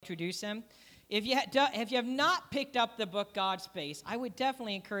introduce him. If you have not picked up the book God's Space, I would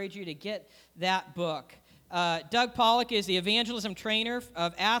definitely encourage you to get that book. Doug Pollock is the evangelism trainer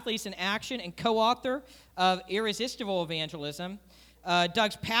of Athletes in Action and co-author of Irresistible Evangelism.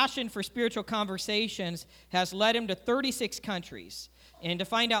 Doug's passion for spiritual conversations has led him to 36 countries. And to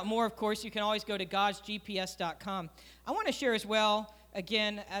find out more, of course, you can always go to godsgps.com. I want to share as well,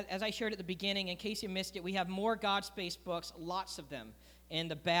 again, as I shared at the beginning, in case you missed it, we have more God Space books, lots of them in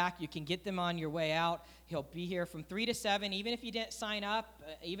the back. You can get them on your way out. He'll be here from 3 to 7. Even if you didn't sign up,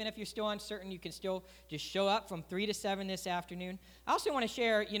 even if you're still uncertain, you can still just show up from 3 to 7 this afternoon. I also want to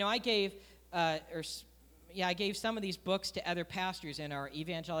share, I gave some of these books to other pastors in our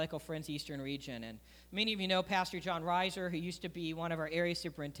Evangelical Friends Eastern region. And many of you know Pastor John Reiser, who used to be one of our area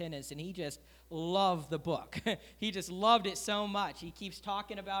superintendents, and he just loved the book. He just loved it so much. He keeps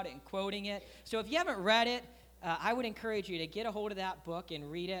talking about it and quoting it. So if you haven't read it, I would encourage you to get a hold of that book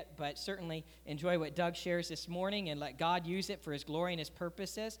and read it, but certainly enjoy what Doug shares this morning and let God use it for his glory and his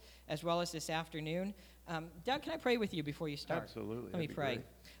purposes, as well as this afternoon. Doug, can I pray with you before you start? Absolutely. Let me pray.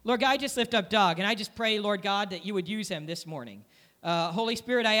 Lord God, I just lift up Doug, and I just pray, Lord God, that you would use him this morning. Holy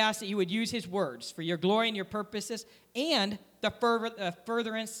Spirit, I ask that you would use his words for your glory and your purposes and the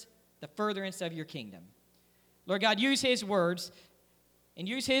furtherance of your kingdom. Lord God, use his words and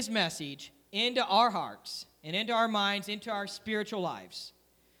use his message into our hearts and into our minds, into our spiritual lives,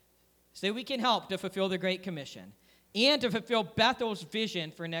 so that we can help to fulfill the Great Commission and to fulfill Bethel's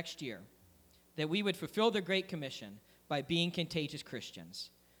vision for next year, that we would fulfill the Great Commission by being contagious Christians.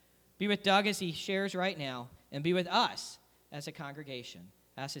 Be with Doug as he shares right now, and be with us as a congregation.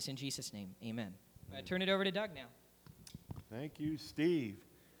 I ask this in Jesus' name, amen. I turn it over to Doug now. Thank you, Steve.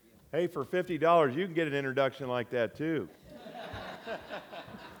 Hey, for $50, you can get an introduction like that, too.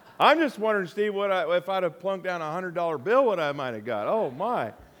 I'm just wondering, Steve, if I'd have plunked down a $100 bill, what I might have got. Oh,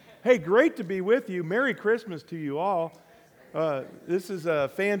 my. Hey, great to be with you. Merry Christmas to you all. This is a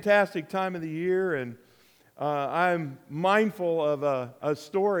fantastic time of the year, and I'm mindful of a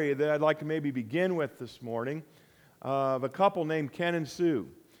story that I'd like to maybe begin with this morning of a couple named Ken and Sue.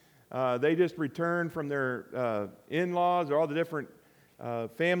 They just returned from their in-laws or all the different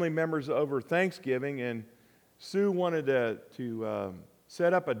family members over Thanksgiving, and Sue wanted to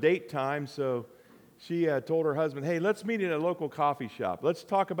set up a date time, so she told her husband, hey, let's meet in a local coffee shop. Let's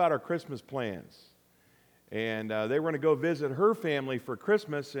talk about our Christmas plans. And they were going to go visit her family for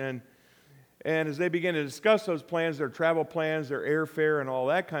Christmas, and as they began to discuss those plans, their travel plans, their airfare, and all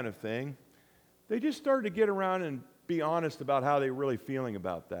that kind of thing, they just started to get around and be honest about how they were really feeling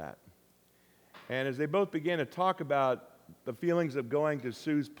about that. And as they both began to talk about the feelings of going to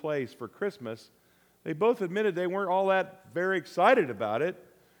Sue's place for Christmas, they both admitted they weren't all that very excited about it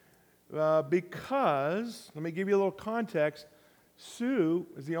because, let me give you a little context, Sue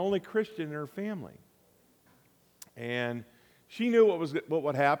is the only Christian in her family. And she knew what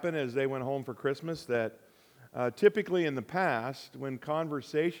would happen as they went home for Christmas, that typically in the past, when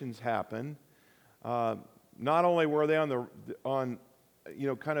conversations happen, not only were they kind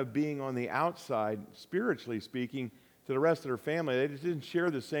of being on the outside, spiritually speaking, to the rest of their family, they just didn't share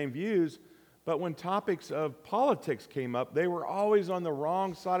the same views. But when topics of politics came up, they were always on the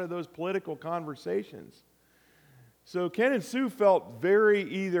wrong side of those political conversations. So Ken and Sue felt very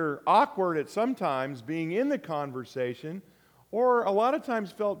either awkward at some times being in the conversation, or a lot of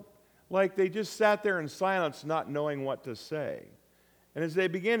times felt like they just sat there in silence not knowing what to say. And as they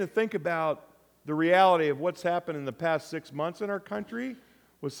began to think about the reality of what's happened in the past 6 months in our country,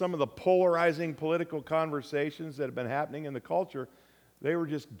 with some of the polarizing political conversations that have been happening in the culture, they were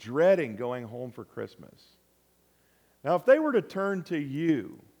just dreading going home for Christmas. Now, if they were to turn to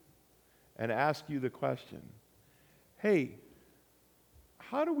you and ask you the question, hey,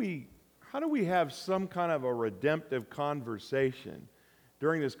 how do we have some kind of a redemptive conversation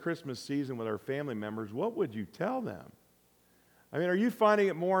during this Christmas season with our family members, what would you tell them? I mean, are you finding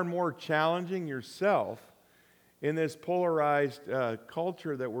it more and more challenging yourself in this polarized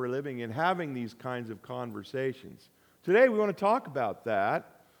culture that we're living in, having these kinds of conversations? Today we want to talk about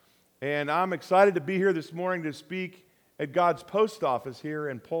that, and I'm excited to be here this morning to speak at God's Post Office here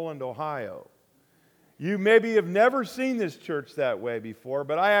in Poland, Ohio. You maybe have never seen this church that way before,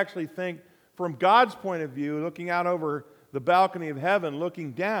 but I actually think from God's point of view, looking out over the balcony of heaven,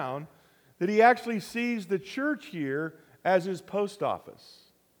 looking down, that He actually sees the church here as His post office.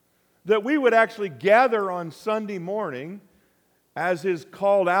 That we would actually gather on Sunday morning as His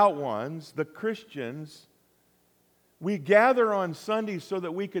called out ones, the Christians. We gather on Sunday so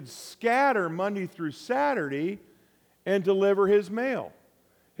that we could scatter Monday through Saturday and deliver His mail,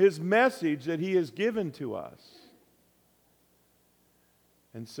 His message that He has given to us.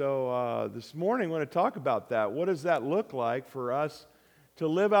 And so this morning, I want to talk about that. What does that look like for us to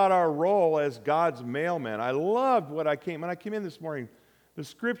live out our role as God's mailman? I loved when I came in this morning, the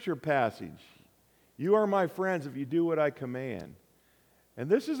scripture passage. You are my friends if you do what I command. And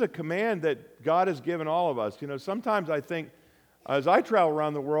this is a command that God has given all of us. You know, sometimes I think, as I travel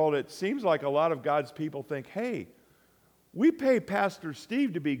around the world, it seems like a lot of God's people think, hey, we pay Pastor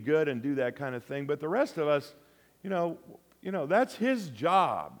Steve to be good and do that kind of thing, but the rest of us, you know, that's his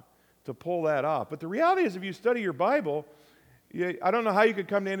job to pull that off. But the reality is, if you study your Bible, I don't know how you could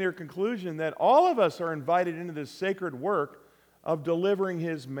come to any other conclusion that all of us are invited into this sacred work of delivering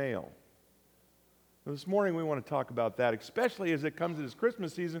his mail. This morning we want to talk about that, especially as it comes to this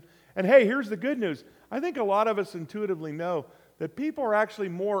Christmas season. And hey, here's the good news. I think a lot of us intuitively know that people are actually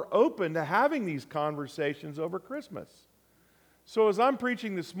more open to having these conversations over Christmas. So as I'm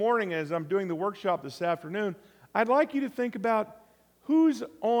preaching this morning, as I'm doing the workshop this afternoon, I'd like you to think about who's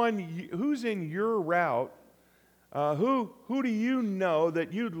in your route, who do you know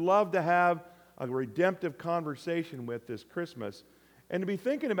that you'd love to have a redemptive conversation with this Christmas, and to be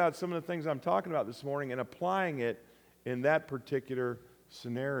thinking about some of the things I'm talking about this morning and applying it in that particular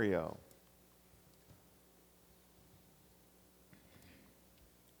scenario.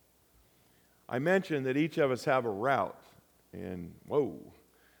 I mentioned that each of us have a route, and whoa,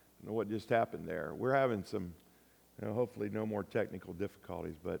 I don't know what just happened there. We're having some, hopefully no more technical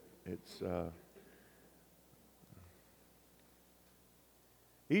difficulties, but it's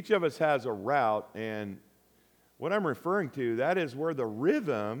each of us has a route, and what I'm referring to, that is where the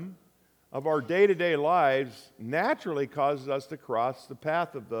rhythm of our day-to-day lives naturally causes us to cross the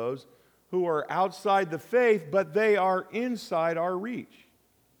path of those who are outside the faith, but they are inside our reach.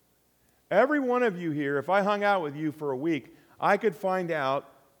 Every one of you here, if I hung out with you for a week, I could find out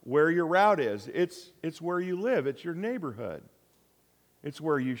where your route is. It's where you live. It's your neighborhood. It's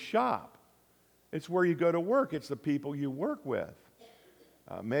where you shop. It's where you go to work. It's the people you work with.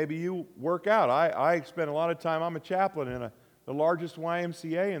 Maybe you work out. I spend a lot of time, I'm a chaplain in the largest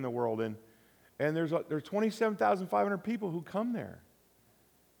YMCA in the world, and there's 27,500 people who come there.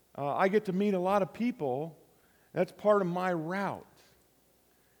 I get to meet a lot of people. That's part of my route.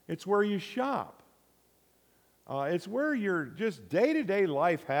 It's where you shop. It's where your just day-to-day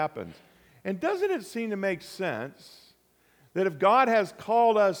life happens. And doesn't it seem to make sense that if God has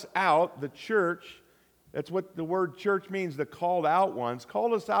called us out, the church, that's what the word church means, the called out ones,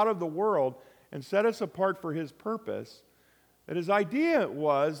 called us out of the world and set us apart for his purpose, that his idea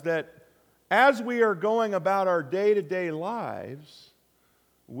was that as we are going about our day-to-day lives,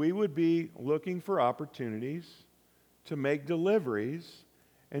 we would be looking for opportunities to make deliveries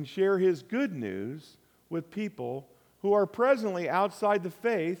and share his good news with people who are presently outside the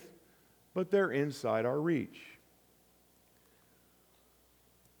faith, but they're inside our reach.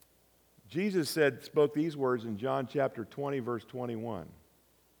 Jesus spoke these words in John chapter 20, verse 21.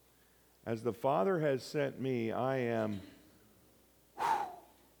 As the Father has sent me, I am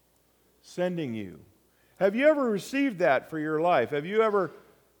sending you. Have you ever received that for your life? Have you ever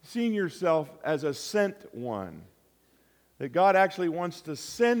seen yourself as a sent one? That God actually wants to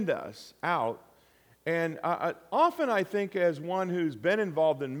send us out. And often I think, as one who's been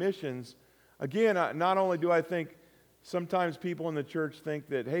involved in missions, again, not only do I think sometimes people in the church think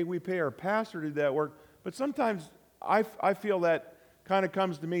that, hey, we pay our pastor to do that work, but sometimes I feel that kind of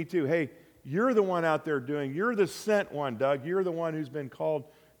comes to me too. Hey, you're the one out there you're the sent one, Doug. You're the one who's been called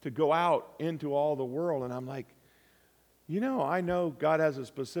to go out into all the world. And I'm like, I know God has a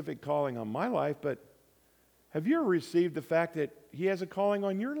specific calling on my life, but have you ever received the fact that he has a calling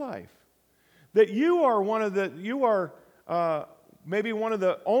on your life? That you are maybe one of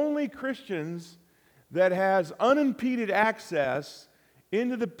the only Christians that has unimpeded access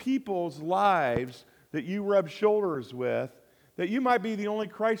into the people's lives that you rub shoulders with, that you might be the only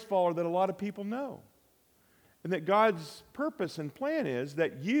Christ follower that a lot of people know. And that God's purpose and plan is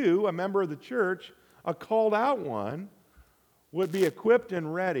that you, a member of the church, a called out one, would be equipped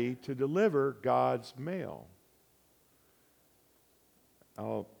and ready to deliver God's mail.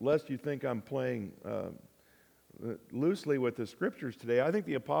 Lest you think I'm playing loosely with the scriptures today, I think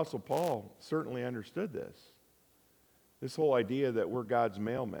the Apostle Paul certainly understood this. This whole idea that we're God's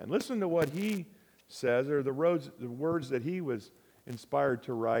mailman. Listen to what he says, or the words that he was inspired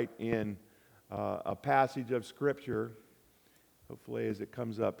to write in a passage of Scripture. Hopefully as it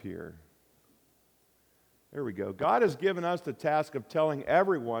comes up here. There we go. God has given us the task of telling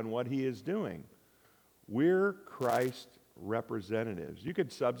everyone what he is doing. We're Christ representatives. You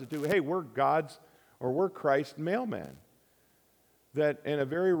could substitute, hey, we're God's or we're Christ's mailman. that in a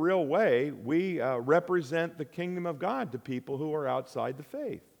very real way, we represent the kingdom of God to people who are outside the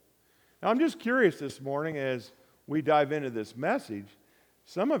faith. Now, I'm just curious this morning as we dive into this message.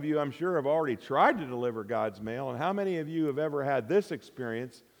 Some of you, I'm sure, have already tried to deliver God's mail, and how many of you have ever had this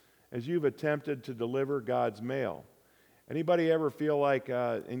experience as you've attempted to deliver God's mail? Anybody ever feel like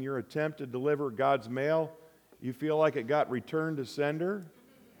in your attempt to deliver God's mail, you feel like it got returned to sender?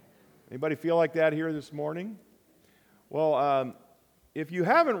 Anybody feel like that here this morning? Well, if you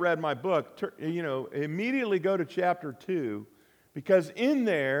haven't read my book, immediately go to chapter 2, because in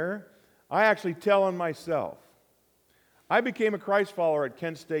there, I actually tell on myself. I became a Christ follower at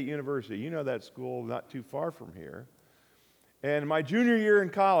Kent State University. You know that school not too far from here. And my junior year in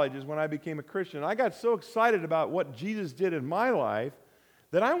college is when I became a Christian. I got so excited about what Jesus did in my life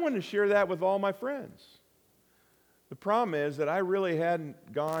that I wanted to share that with all my friends. The problem is that I really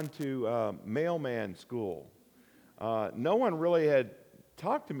hadn't gone to mailman school. No one really had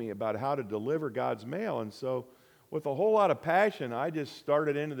talked to me about how to deliver God's mail. And so with a whole lot of passion, I just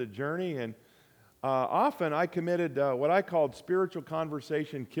started into the journey. And often I committed what I called spiritual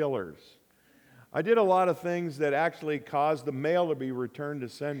conversation killers. I did a lot of things that actually caused the mail to be returned to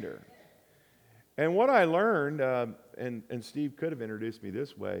sender. And what I learned, and Steve could have introduced me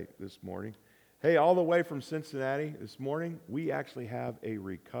this way this morning. Hey, all the way from Cincinnati this morning, we actually have a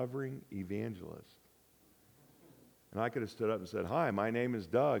recovering evangelist. And I could have stood up and said, "Hi, my name is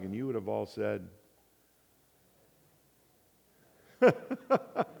Doug," and you would have all said,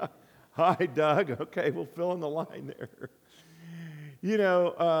 "Hi, Doug." Okay, we'll fill in the line there.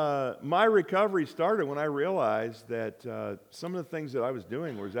 My recovery started when I realized that some of the things that I was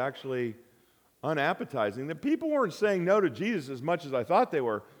doing was actually unappetizing. That people weren't saying no to Jesus as much as I thought they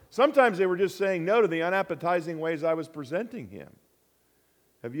were. Sometimes they were just saying no to the unappetizing ways I was presenting Him.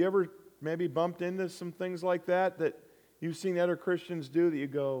 Have you ever maybe bumped into some things like that you've seen other Christians do that you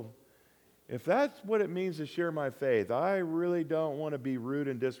go, if that's what it means to share my faith, I really don't want to be rude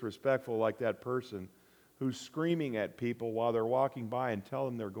and disrespectful like that person who's screaming at people while they're walking by and tell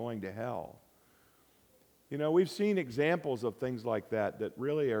them they're going to hell. We've seen examples of things like that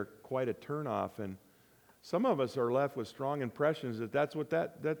really are quite a turnoff, and some of us are left with strong impressions that that's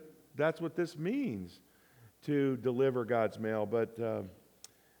what this means to deliver God's mail. But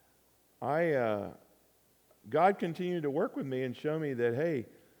God continued to work with me and show me that, hey,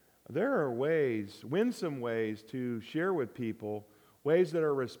 there are ways, winsome ways to share with people, ways that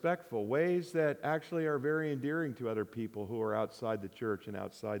are respectful, ways that actually are very endearing to other people who are outside the church and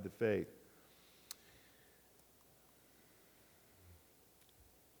outside the faith.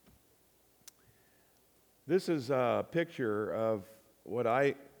 This is a picture of what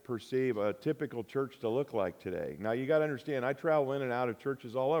I perceive a typical church to look like today. Now, you got to understand, I travel in and out of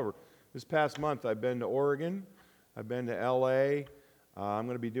churches all over. This past month, I've been to Oregon. I've been to L.A. I'm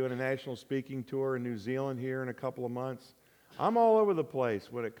going to be doing a national speaking tour in New Zealand here in a couple of months. I'm all over the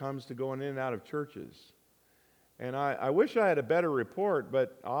place when it comes to going in and out of churches. And I wish I had a better report,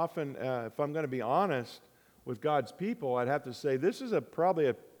 but often, if I'm going to be honest with God's people, I'd have to say this is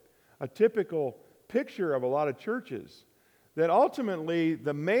probably a typical picture of a lot of churches, that ultimately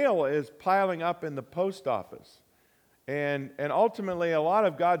the mail is piling up in the post office. And ultimately a lot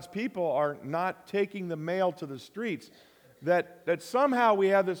of God's people are not taking the mail to the streets. That somehow we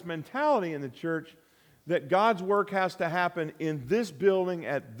have this mentality in the church that God's work has to happen in this building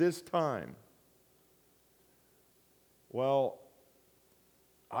at this time. Well,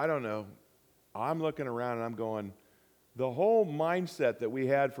 I don't know. I'm looking around and I'm going, the whole mindset that we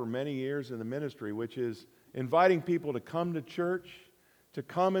had for many years in the ministry, which is inviting people to come to church, to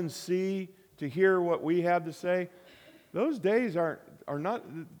come and see, to hear what we have to say, those days are not,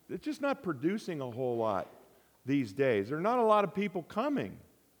 it's just not producing a whole lot these days. There are not a lot of people coming.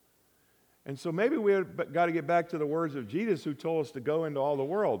 And so maybe we've got to get back to the words of Jesus, who told us to go into all the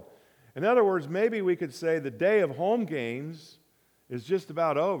world. In other words, maybe we could say the day of home games is just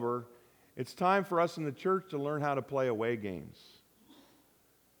about over. It's time for us in the church to learn how to play away games.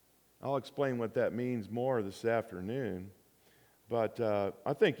 I'll explain what that means more this afternoon. But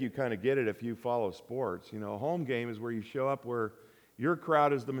I think you kind of get it if you follow sports. A home game is where you show up where your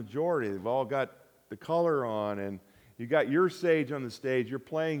crowd is the majority. They've all got the color on, and you got your sage on the stage. You're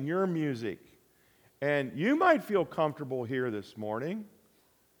playing your music. And you might feel comfortable here this morning,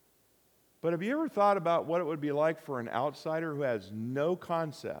 but have you ever thought about what it would be like for an outsider who has no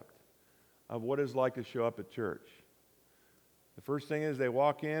concept of what it's like to show up at church? The first thing is they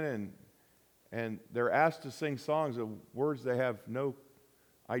walk in and they're asked to sing songs of words they have no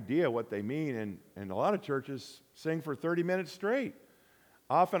idea what they mean, and a lot of churches sing for 30 minutes straight.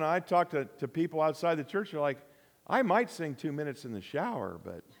 Often I talk to people outside the church, they're like, I might sing 2 minutes in the shower,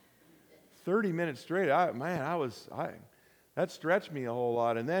 but 30 minutes straight, that stretched me a whole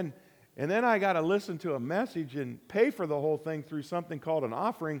lot. And then I got to listen to a message and pay for the whole thing through something called an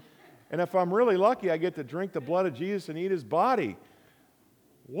offering. And if I'm really lucky, I get to drink the blood of Jesus and eat his body.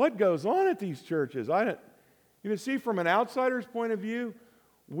 What goes on at these churches? See, from an outsider's point of view,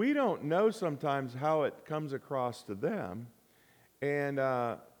 we don't know sometimes how it comes across to them. And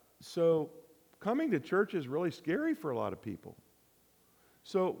so coming to church is really scary for a lot of people.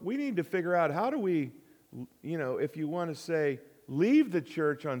 So we need to figure out, how do we, if you want to say, leave the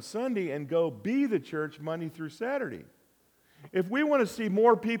church on Sunday and go be the church Monday through Saturday. If we want to see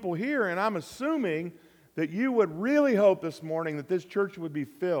more people here, and I'm assuming that you would really hope this morning that this church would be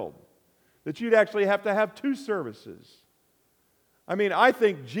filled, that you'd actually have to have 2 services. I mean, I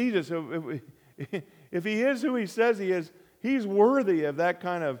think Jesus, if he is who he says he is, he's worthy of that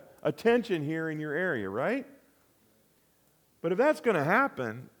kind of attention here in your area, right? But if that's going to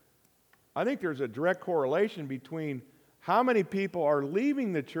happen, I think there's a direct correlation between how many people are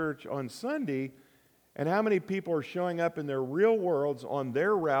leaving the church on Sunday and how many people are showing up in their real worlds on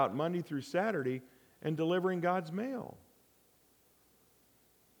their route Monday through Saturday and delivering God's mail.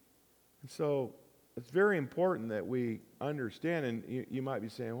 And so it's very important that we understand, and you might be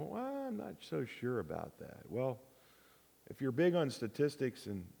saying, well, I'm not so sure about that. Well, if you're big on statistics,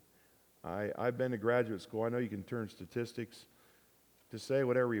 and I've been to graduate school, I know you can turn statistics to say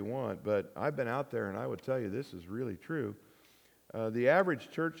whatever you want, but I've been out there and I would tell you this is really true. The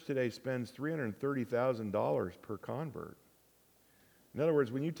average church today spends $330,000 per convert. In other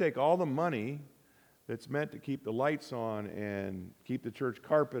words, when you take all the money that's meant to keep the lights on and keep the church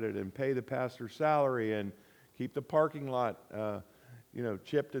carpeted and pay the pastor's salary and keep the parking lot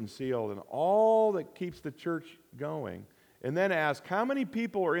chipped and sealed and all that keeps the church going, and then ask how many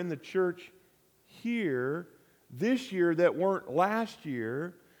people are in the church here this year that weren't last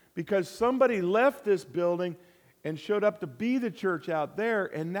year because somebody left this building and showed up to be the church out there,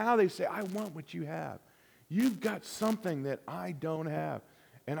 and now they say, I want what you have. You've got something that I don't have,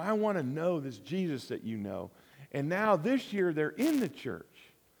 and I want to know this Jesus that you know. And now this year they're in the church.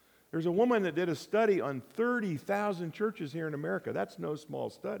 There's a woman that did a study on 30,000 churches here in America. That's no small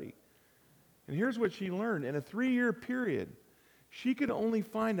study. And here's what she learned. In a 3-year period, she could only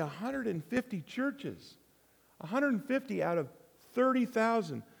find 150 churches, 150 out of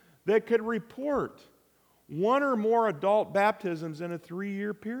 30,000, that could report 1 or more adult baptisms in a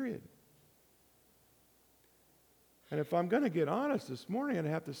 3-year period. And if I'm going to get honest this morning, I'd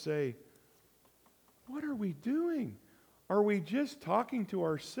have to say, what are we doing? Are we just talking to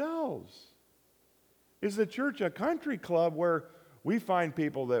ourselves? Is the church a country club where we find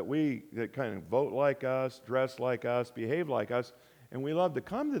people that kind of vote like us, dress like us, behave like us, and we love to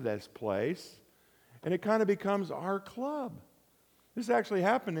come to this place, and it kind of becomes our club? This actually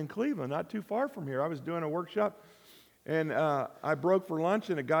happened in Cleveland, not too far from here. I was doing a workshop, and I broke for lunch,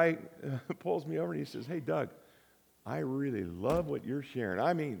 and a guy pulls me over, and he says, hey, Doug, I really love what you're sharing.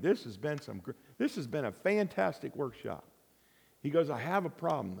 I mean, this has been a fantastic workshop. He goes, I have a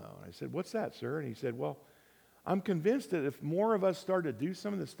problem, though. And I said, what's that, sir? And he said, well, I'm convinced that if more of us start to do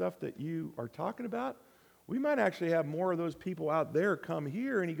some of the stuff that you are talking about, we might actually have more of those people out there come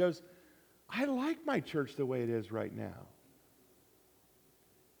here. And he goes, I like my church the way it is right now.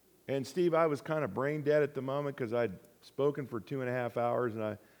 And Steve, I was kind of brain dead at the moment because I'd spoken for 2.5 hours, and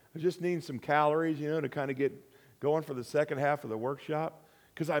I was just needing some calories, to kind of get going for the second half of the workshop,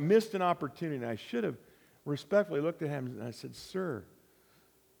 because I missed an opportunity, and I should have respectfully looked at him and I said, sir,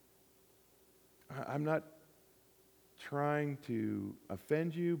 I'm not trying to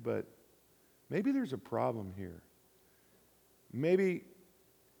offend you, but maybe there's a problem here. Maybe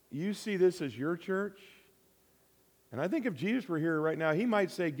you see this as your church. And I think if Jesus were here right now, he might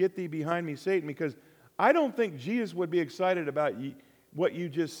say, get thee behind me, Satan, because I don't think Jesus would be excited about what you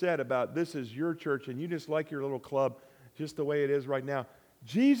just said about this is your church and you just like your little club just the way it is right now.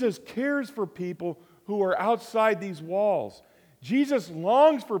 Jesus cares for people who are outside these walls. Jesus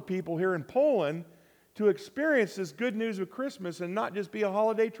longs for people here in Poland to experience this good news of Christmas and not just be a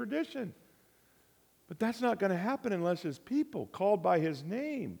holiday tradition. But that's not going to happen unless his people, called by his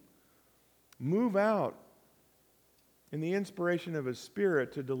name, move out in the inspiration of his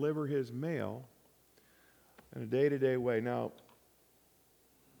Spirit to deliver his mail in a day-to-day way. Now,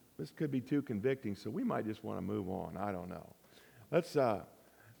 this could be too convicting, so we might just want to move on. I don't know.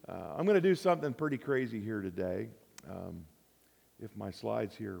 I'm going to do something pretty crazy here today. If my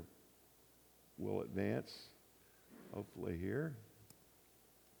slides here will advance, hopefully here.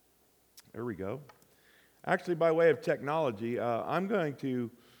 There we go. Actually, by way of technology, I'm going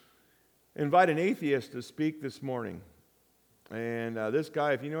to invite an atheist to speak this morning. And this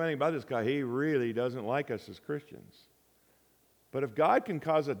guy, if you know anything about this guy, he really doesn't like us as Christians. But if God can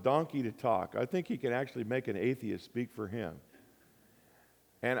cause a donkey to talk, I think he can actually make an atheist speak for him.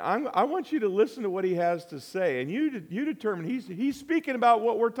 And I want you to listen to what he has to say. And you determine, he's speaking about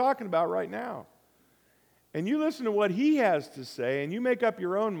what we're talking about right now. And you listen to what he has to say, and you make up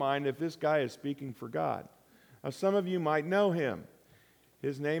your own mind if this guy is speaking for God. Now, some of you might know him.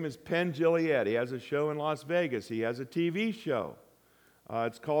 His name is Penn Jillette. He has a show in Las Vegas. He has a TV show.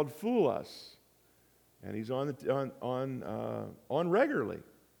 It's called Fool Us. And he's on regularly.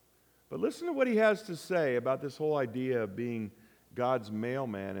 But listen to what he has to say about this whole idea of being God's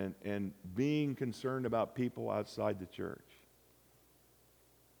mailman and being concerned about people outside the church.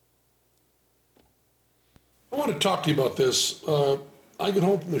 I want to talk to you about this. I get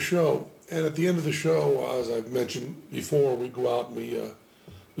home from the show, and at the end of the show, as I've mentioned before, we go out and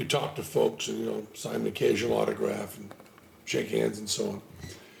we talk to folks and sign an occasional autograph and shake hands and so on.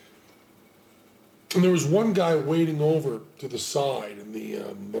 And there was one guy waiting over to the side in the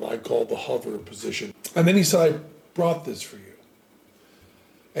what I call the hover position, and then he said, "I brought this for you,"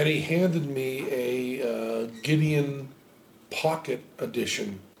 and he handed me a Gideon Pocket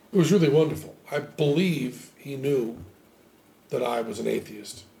Edition. It was really wonderful. I believe he knew that I was an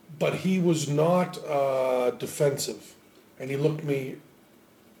atheist, but he was not defensive, and he looked me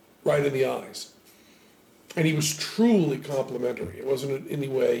right in the eyes. And he was truly complimentary. It wasn't in any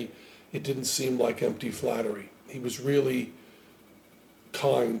way, it didn't seem like empty flattery. He was really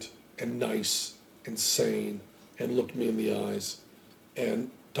kind and nice and sane and looked me in the eyes and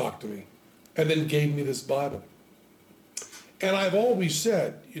talked to me and then gave me this Bible. And I've always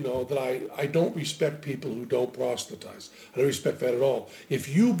said, that I don't respect people who don't proselytize. I don't respect that at all. If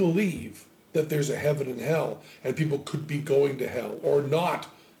you believe that there's a heaven and hell and people could be going to hell or not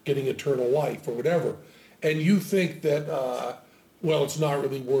getting eternal life or whatever, and you think that, it's not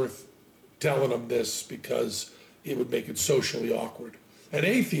really worth telling them this because it would make it socially awkward. And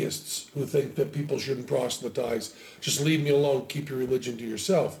atheists who think that people shouldn't proselytize, just leave me alone, keep your religion to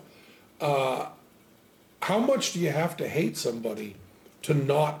yourself. How much do you have to hate somebody to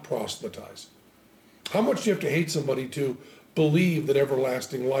not proselytize? How much do you have to hate somebody to believe that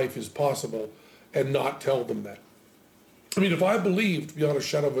everlasting life is possible and not tell them that? I mean, if I believed beyond a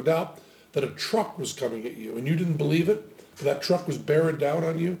shadow of a doubt that a truck was coming at you and you didn't believe it, that truck was bearing down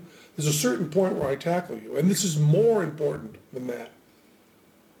on you, there's a certain point where I tackle you. And this is more important than that.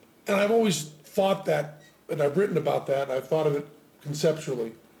 And I've always thought that, and I've written about that, and I've thought of it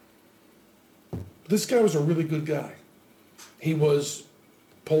conceptually. This guy was a really good guy. He was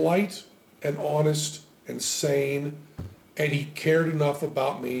polite and honest and sane, and he cared enough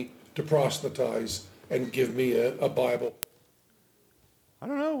about me to proselytize and give me a Bible. I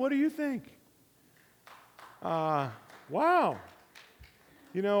don't know. What do you think? Wow.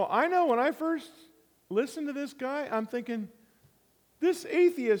 I know when I first listened to this guy, I'm thinking, this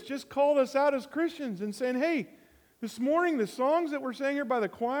atheist just called us out as Christians and saying, hey, this morning the songs that we're sang here by the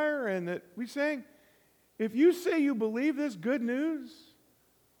choir and that we sang, if you say you believe this good news,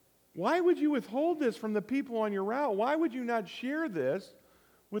 why would you withhold this from the people on your route? Why would you not share this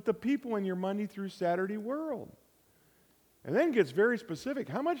with the people in your Monday through Saturday world? And then gets very specific.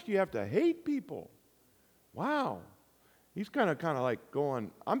 How much do you have to hate people? Wow. He's kind of like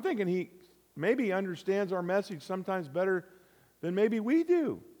going, I'm thinking he maybe understands our message sometimes better than maybe we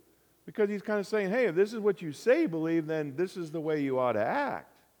do. Because he's kind of saying, hey, if this is what you say you believe, then this is the way you ought to act.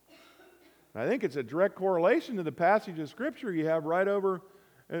 And I think it's a direct correlation to the passage of Scripture you have right over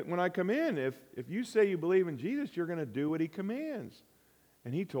when I come in. If you say you believe in Jesus, you're going to do what he commands.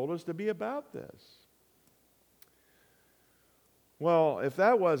 And he told us to be about this. Well, if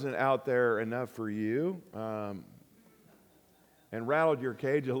that wasn't out there enough for you and rattled your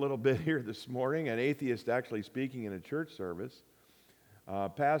cage a little bit here this morning, an atheist actually speaking in a church service,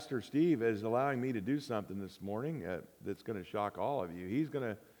 Pastor Steve is allowing me to do something this morning that's going to shock all of you.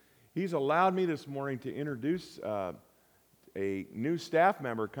 He's allowed me this morning to introduce a new staff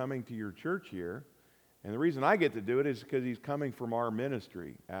member coming to your church here. And the reason I get to do it is because he's coming from our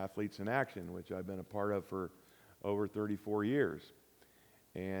ministry, Athletes in Action, which I've been a part of for over 34 years.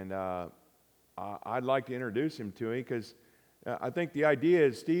 And I'd like to introduce him to you because I think the idea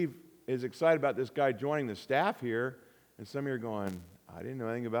is Steve is excited about this guy joining the staff here. And some of you are going, I didn't know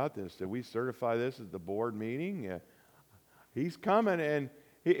anything about this. Did we certify this at the board meeting? He's coming, and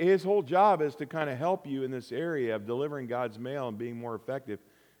his whole job is to kind of help you in this area of delivering God's mail and being more effective.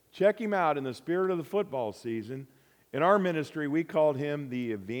 Check him out in the spirit of the football season. In our ministry, we called him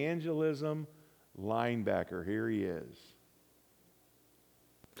the evangelism linebacker. Here he is.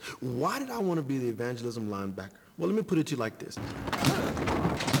 Why did I want to be the evangelism linebacker? Well, let me put it to you like this.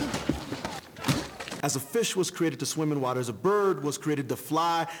 As a fish was created to swim in water, as a bird was created to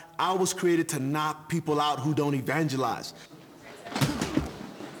fly, I was created to knock people out who don't evangelize.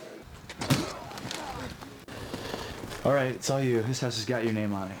 All right, it's all you. This house has got your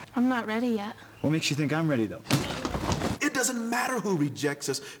name on it. I'm not ready yet. What makes you think I'm ready, though? It doesn't matter who rejects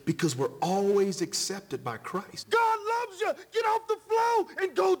us because we're always accepted by Christ. God loves you. Get off the floor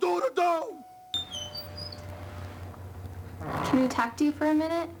and go door to door. Can we talk to you for a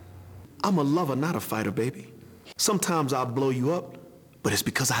minute? I'm a lover, not a fighter, baby. Sometimes I'll blow you up, but it's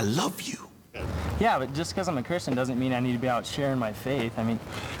because I love you. Yeah, but just because I'm a Christian doesn't mean I need to be out sharing my faith. I mean,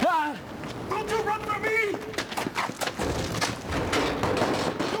 ah! Don't you run from me!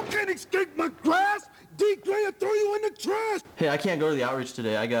 You can't escape my grasp! D. Gray will throw you in the trash! Hey, I can't go to the outreach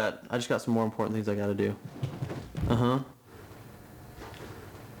today. I just got some more important things I gotta do.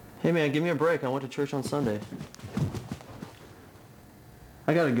 Hey man, give me a break. I went to church on Sunday.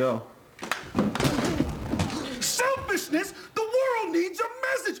 I gotta go. Selfishness? The world needs a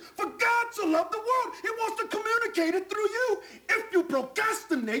message. For God so loved the world, He wants to communicate it through you. If you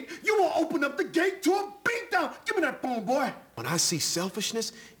procrastinate, you will open up the gate to a beatdown. Give me that phone, boy. When I see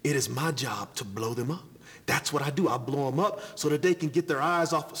selfishness, it is my job to blow them up. That's what I do. I blow them up so that they can get their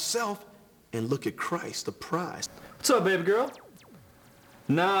eyes off of self and look at Christ, the prize. What's up, baby girl?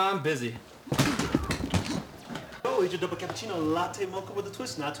 Nah, I'm busy. Oh, it's your double cappuccino latte mocha with a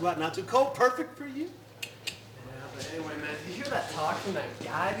twist. Not too hot, not too cold. Perfect for you. Yeah, but anyway, man, did you hear that talk from that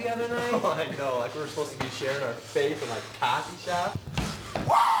guy the other night? Oh, I know. Like we were supposed to be sharing our faith in like coffee shop.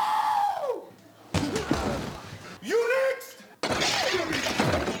 Woo! You next!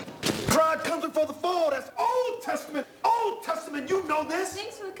 Pride comes before the fall. That's Old Testament. Old Testament, you know this.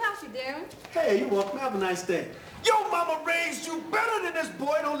 Thanks for the coffee, Darren. Hey, you're welcome. Have a nice day. Your mama raised you better than this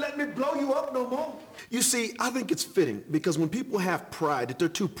boy. Don't let me blow you up no more. You see, I think it's fitting because when people have pride, if they're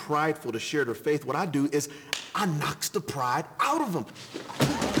too prideful to share their faith, what I do is I knocks the pride out of them.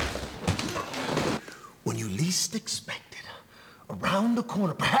 When you least expect it, around the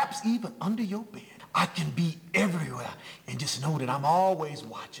corner, perhaps even under your bed, I can be everywhere and just know that I'm always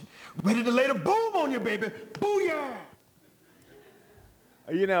watching, ready to lay the boom on you, baby. Booyah!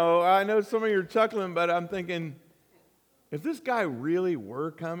 You know, I know some of you are chuckling, but I'm thinking, if this guy really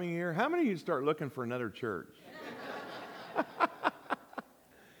were coming here, how many of you start looking for another church?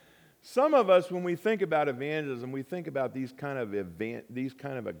 Some of us, when we think about evangelism, we think about these kind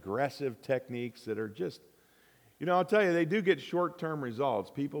of aggressive techniques that are just, you know, I'll tell you, they do get short-term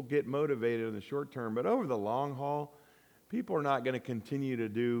results. People get motivated in the short term, but over the long haul, people are not going to continue to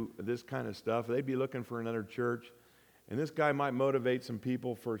do this kind of stuff. They'd be looking for another church, and this guy might motivate some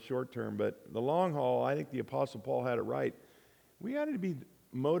people for short term, but the long haul, I think the Apostle Paul had it right. We got to be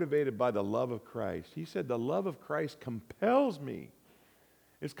motivated by the love of Christ. He said, the love of Christ compels me.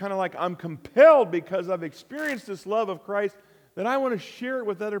 It's kind of like I'm compelled because I've experienced this love of Christ that I want to share it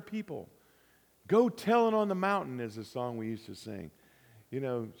with other people. Go tell it on the mountain is a song we used to sing. You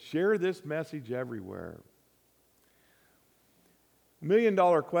know, share this message everywhere. $1 million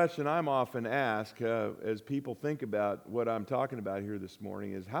question I'm often asked as people think about what I'm talking about here this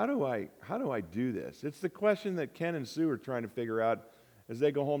morning is, how do I do this? It's the question that Ken and Sue are trying to figure out as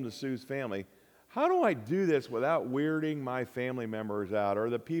they go home to Sue's family. How do I do this without weirding my family members out or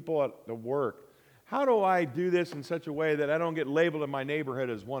the people at the work? How do I do this in such a way that I don't get labeled in my neighborhood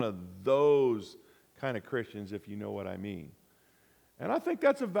as one of those kind of Christians, if you know what I mean? And I think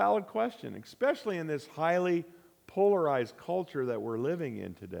that's a valid question, especially in this highly polarized culture that we're living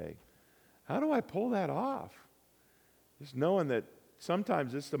in today. How do I pull that off? Just knowing that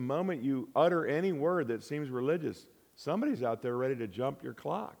sometimes it's the moment you utter any word that seems religious, somebody's out there ready to jump your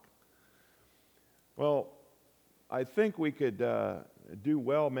clock. Well, I think we could do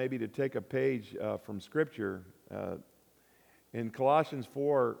well maybe to take a page from Scripture. In Colossians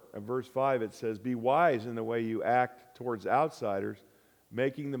 4, verse 5, it says, "Be wise in the way you act towards outsiders,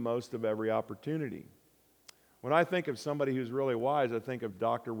 making the most of every opportunity." When I think of somebody who's really wise, I think of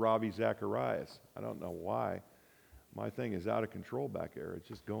Dr. Ravi Zacharias. I don't know why. My thing is out of control back there. It's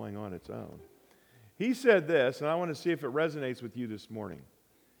just going on its own. He said this, and I want to see if it resonates with you this morning.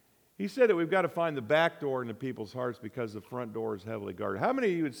 He said that we've got to find the back door into people's hearts because the front door is heavily guarded. How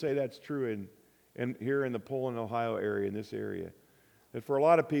many of you would say that's true here in the Poland, Ohio area, in this area? That for a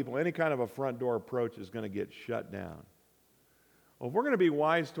lot of people, any kind of a front door approach is going to get shut down. Well, if we're going to be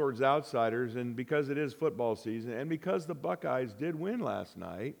wise towards outsiders, and because it is football season, and because the Buckeyes did win last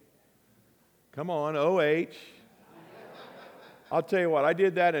night, come on, OH. I'll tell you what, I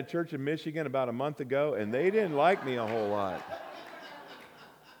did that in a church in Michigan about a month ago, and they didn't like me a whole lot.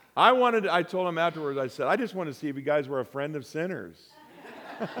 I told him afterwards, I said, I just want to see if you guys were a friend of sinners.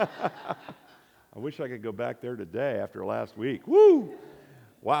 I wish I could go back there today after last week. Woo!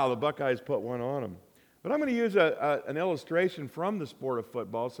 Wow, the Buckeyes put one on them. But I'm going to use an illustration from the sport of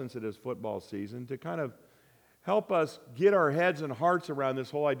football, since it is football season, to kind of help us get our heads and hearts around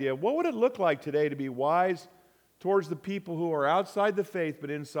this whole idea. What would it look like today to be wise towards the people who are outside the faith but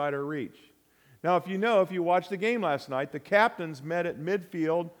inside our reach? Now, if you watched the game last night, the captains met at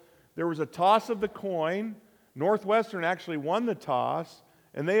midfield. There was a toss of the coin. Northwestern actually won the toss,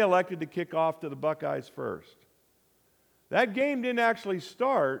 and they elected to kick off to the Buckeyes first. That game didn't actually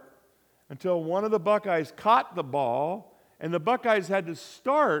start until one of the Buckeyes caught the ball, and the Buckeyes had to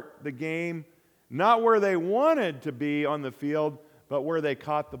start the game not where they wanted to be on the field, but where they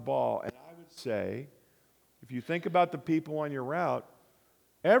caught the ball. And I would say, if you think about the people on your route,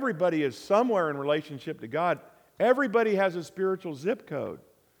 everybody is somewhere in relationship to God. Everybody has a spiritual zip code.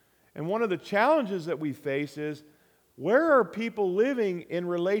 And one of the challenges that we face is, where are people living in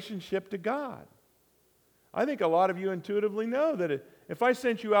relationship to God? I think a lot of you intuitively know that if I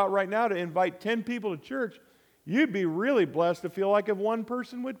sent you out right now to invite 10 people to church, you'd be really blessed to feel like if one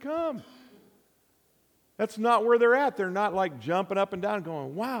person would come. That's not where they're at. They're not like jumping up and down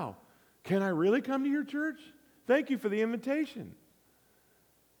going, wow, can I really come to your church? Thank you for the invitation.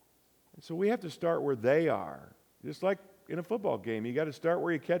 And so we have to start where they are. Just like in a football game, you got to start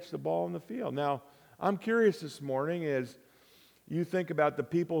where you catch the ball in the field. Now, I'm curious this morning as you think about the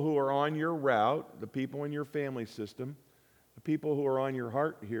people who are on your route, the people in your family system, the people who are on your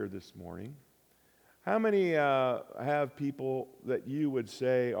heart here this morning. How many have people that you would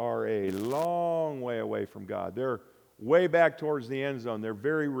say are a long way away from God? They're way back towards the end zone. They're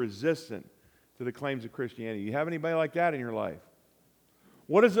very resistant to the claims of Christianity. You have anybody like that in your life?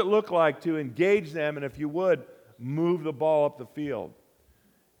 What does it look like to engage them, and if you would, move the ball up the field?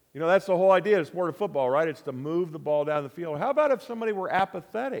 You know, that's the whole idea of the sport of football, right? It's to move the ball down the field. How about if somebody were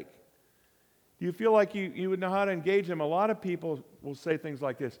apathetic? Do you feel like you would know how to engage them? A lot of people will say things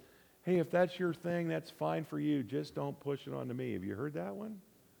like this: hey, if that's your thing, that's fine for you. Just don't push it onto me. Have you heard that one?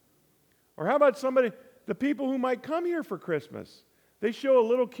 Or how about the people who might come here for Christmas? They show a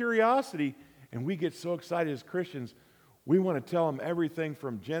little curiosity, and we get so excited as Christians. We want to tell them everything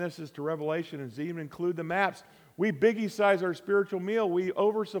from Genesis to Revelation, and even include the maps. We biggie-size our spiritual meal. We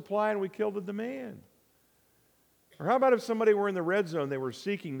oversupply and we kill the demand. Or how about if somebody were in the red zone, they were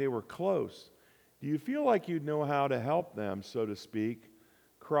seeking, they were close? Do you feel like you'd know how to help them, so to speak,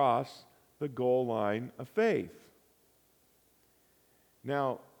 cross the goal line of faith?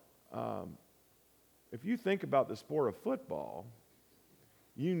 Now, if you think about the sport of football,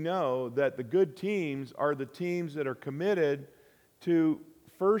 you know that the good teams are the teams that are committed to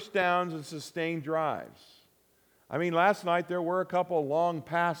first downs and sustained drives. I mean, last night there were a couple of long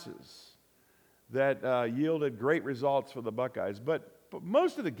passes that yielded great results for the Buckeyes, but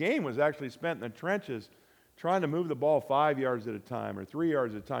most of the game was actually spent in the trenches trying to move the ball 5 yards at a time or 3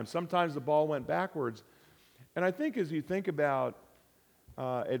 yards at a time. Sometimes the ball went backwards. And I think as you think about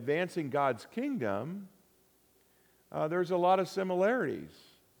advancing God's kingdom, there's a lot of similarities.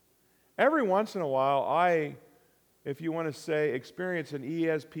 Every once in a while, I, if you want to say, experience an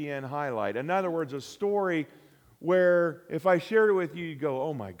ESPN highlight. In other words, a story where if I shared it with you, you'd go,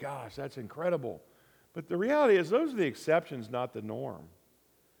 oh my gosh, that's incredible. But the reality is those are the exceptions, not the norm.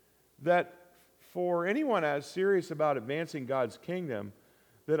 That for anyone as serious about advancing God's kingdom,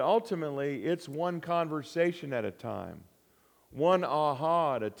 that ultimately it's one conversation at a time, one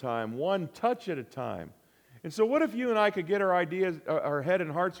aha at a time, one touch at a time. And so what if you and I could get our head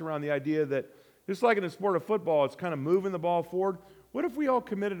and hearts around the idea that, just like in the sport of football, it's kind of moving the ball forward. What if we all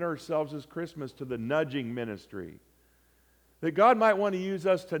committed ourselves this Christmas to the nudging ministry? That God might want to use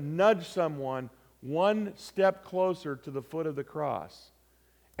us to nudge someone one step closer to the foot of the cross.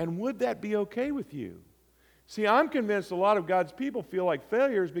 And would that be okay with you? See, I'm convinced a lot of God's people feel like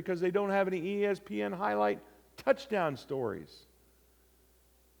failures because they don't have any ESPN highlight touchdown stories.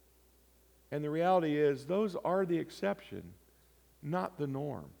 And the reality is, those are the exception, not the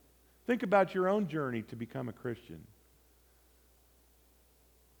norm. Think about your own journey to become a Christian.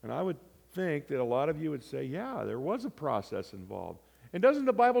 And I would think that a lot of you would say, yeah, there was a process involved. And doesn't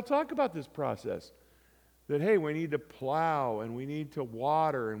the Bible talk about this process? That, hey, we need to plow, and we need to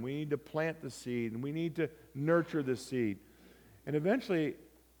water, and we need to plant the seed, and we need to nurture the seed. And eventually,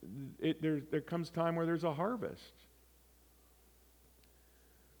 there comes time where there's a harvest.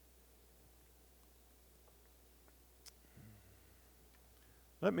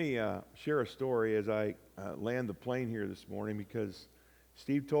 Let me share a story as I land the plane here this morning, because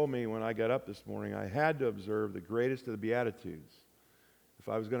Steve told me when I got up this morning I had to observe the greatest of the Beatitudes. if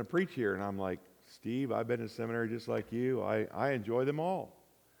I was going to preach here. And I'm like, Steve, I've been in seminary just like you. I enjoy them all.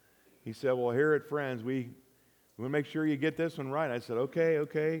 He said, well, here at Friends, we want to make sure you get this one right. I said,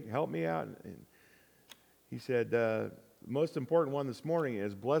 okay, help me out. And he said, the most important one this morning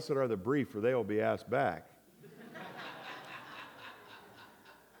is, blessed are the brief, for they will be asked back.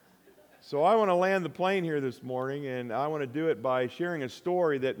 So I want to land the plane here this morning, and I want to do it by sharing a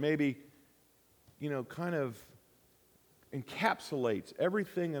story that maybe, kind of encapsulates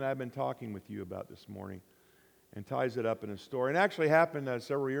everything that I've been talking with you about this morning and ties it up in a story. And it actually happened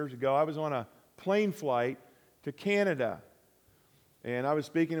several years ago. I was on a plane flight to Canada, and I was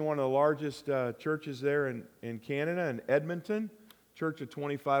speaking in one of the largest churches there in Canada, in Edmonton, church of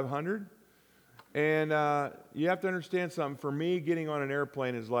 2,500. And you have to understand something. For me, getting on an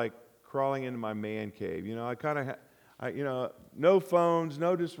airplane is like crawling into my man cave. No phones,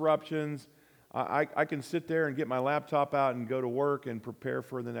 no disruptions. I can sit there and get my laptop out and go to work and prepare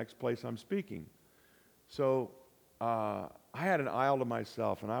for the next place I'm speaking. So I had an aisle to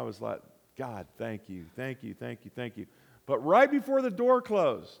myself, and I was like, God, thank you. But right before the door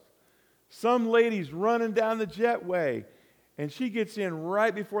closed, some lady's running down the jetway, and she gets in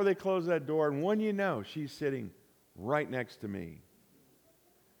right before they close that door, and when you know, she's sitting right next to me.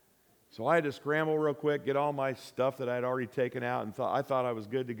 So I had to scramble real quick, get all my stuff that I had already taken out, and I thought I was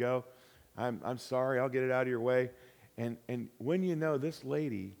good to go. I'm sorry, I'll get it out of your way. And when you know, this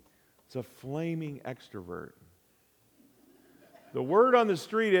lady is a flaming extrovert. The word on the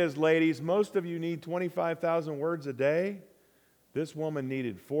street is, ladies, most of you need 25,000 words a day. This woman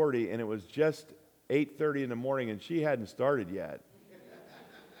needed 40, and it was just 8:30 in the morning, and she hadn't started yet.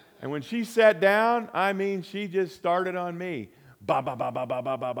 And when she sat down, she just started on me. Ba ba ba ba ba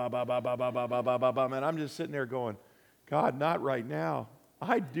ba ba ba ba ba ba ba ba ba ba ba ba, and I'm just sitting there going, God, not right now.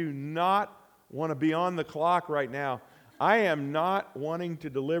 I do not want to be on the clock right now. I am not wanting to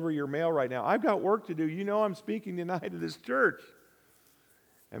deliver your mail right now. I've got work to do. I'm speaking tonight at this church.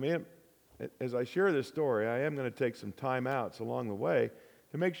 As I share this story, I am going to take some time outs along the way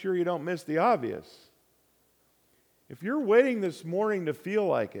to make sure you don't miss the obvious. If you're waiting this morning to feel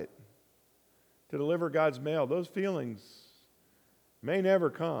like it, to deliver God's mail, those feelings may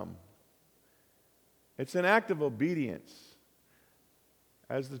never come. It's an act of obedience.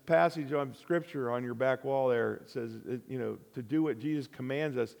 As the passage on Scripture on your back wall there says, to do what Jesus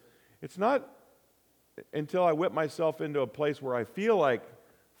commands us. It's not until I whip myself into a place where I feel like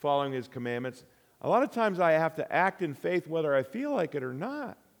following His commandments. A lot of times I have to act in faith whether I feel like it or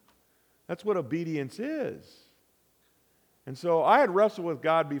not. That's what obedience is. And so I had wrestled with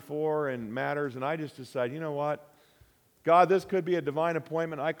God before in matters, and I just decided, you know what? God, this could be a divine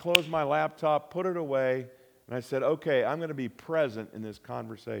appointment. I closed my laptop, put it away, and I said, okay, I'm going to be present in this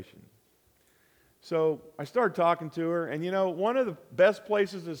conversation. So I started talking to her, and one of the best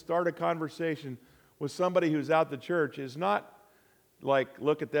places to start a conversation with somebody who's out the church is not like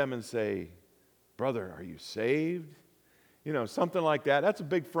look at them and say, brother, are you saved? Something like that. That's a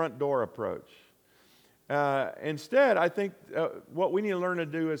big front door approach. Instead, I think what we need to learn to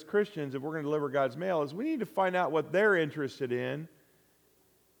do as Christians, if we're going to deliver God's mail, is we need to find out what they're interested in.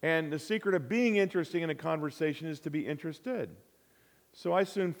 And the secret of being interesting in a conversation is to be interested. So I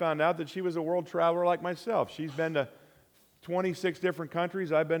soon found out that she was a world traveler like myself. She's been to 26 different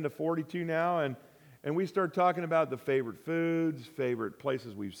countries. I've been to 42 now. And we started talking about the favorite foods, favorite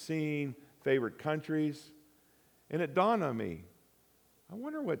places we've seen, favorite countries. And it dawned on me, I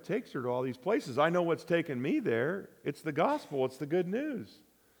wonder what takes her to all these places. I know what's taken me there. It's the gospel. It's the good news.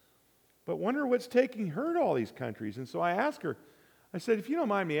 But wonder what's taking her to all these countries. And so I asked her, I said, if you don't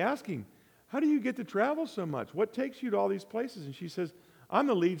mind me asking, how do you get to travel so much? What takes you to all these places? And she says, I'm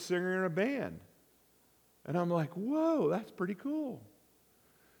the lead singer in a band. And I'm like, whoa, that's pretty cool.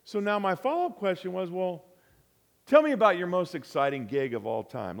 So now my follow-up question was, well, tell me about your most exciting gig of all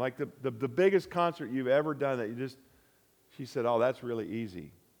time. Like the biggest concert you've ever done that you just... She said, oh, that's really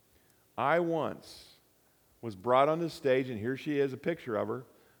easy. I once was brought on the stage, and here she is, a picture of her,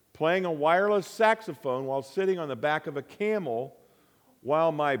 playing a wireless saxophone while sitting on the back of a camel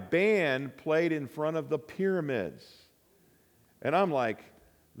while my band played in front of the pyramids. And I'm like,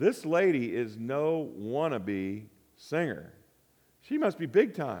 this lady is no wannabe singer. She must be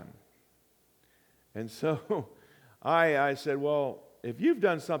big time. And so I said, well, if you've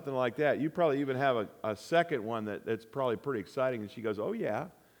done something like that, you probably even have a second one that's probably pretty exciting. And she goes, oh, yeah.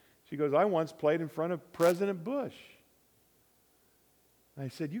 She goes, I once played in front of President Bush. I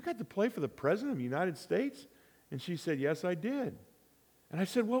said, you got to play for the President of the United States? And she said, yes, I did. And I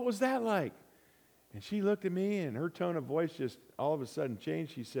said, what was that like? And she looked at me, and her tone of voice just all of a sudden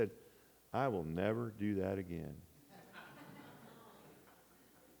changed. She said, I will never do that again.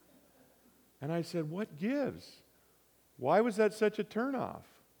 And I said, what gives? Why was that such a turnoff?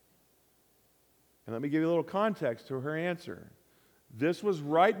 And let me give you a little context to her answer. This was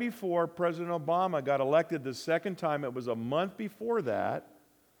right before President Obama got elected the second time. It was a month before that.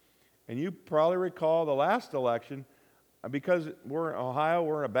 And you probably recall the last election, because we're in Ohio,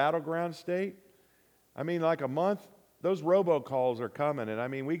 we're in a battleground state. I mean, like a month, those robocalls are coming. And I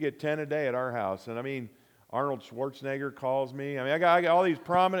mean, we get 10 a day at our house. And I mean, Arnold Schwarzenegger calls me. I mean, I got all these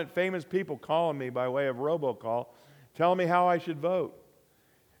prominent, famous people calling me by way of robocall, telling me how I should vote.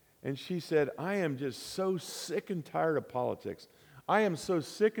 And she said, I am just so sick and tired of politics. I am so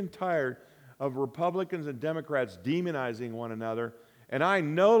sick and tired of Republicans and Democrats demonizing one another, and I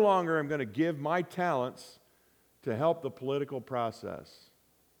no longer am going to give my talents to help the political process.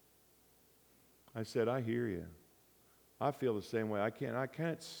 I said, I hear you. I feel the same way. I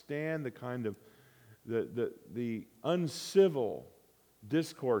can't stand the kind of the uncivil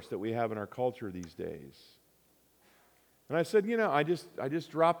discourse that we have in our culture these days. And I said, I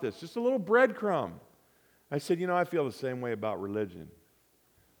just dropped this, just a little breadcrumb. I said, I feel the same way about religion.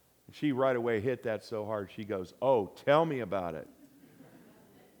 And she right away hit that so hard. She goes, oh, tell me about it.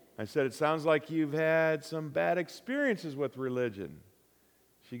 I said, it sounds like you've had some bad experiences with religion.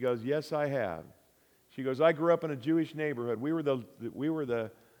 She goes, yes, I have. She goes, I grew up in a Jewish neighborhood. We were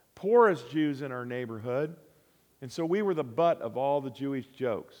the poorest Jews in our neighborhood, and so we were the butt of all the Jewish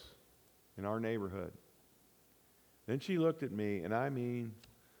jokes in our neighborhood. Then she looked at me, and I mean,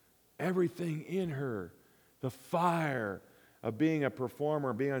 everything in her, the fire of being a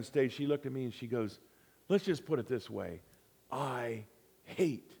performer, being on stage, she looked at me and she goes, let's just put it this way, I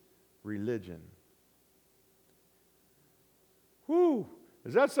hate religion. Whew.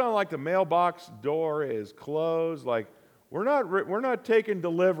 Does that sound like the mailbox door is closed? Like, we're not taking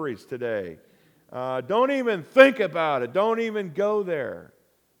deliveries today. Don't even think about it. Don't even go there.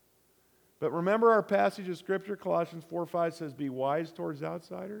 But remember our passage of Scripture, Colossians 4:5 says, be wise towards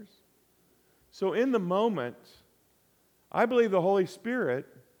outsiders. So in the moment, I believe the Holy Spirit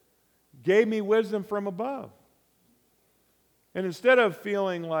gave me wisdom from above. And instead of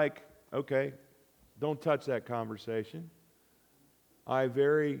feeling like, okay, don't touch that conversation, I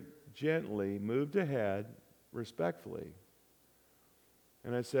very gently moved ahead, respectfully.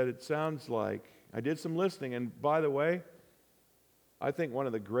 And I said, it sounds like, I did some listening. And by the way, I think one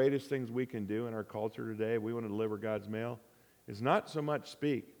of the greatest things we can do in our culture today, if we want to deliver God's mail, is not so much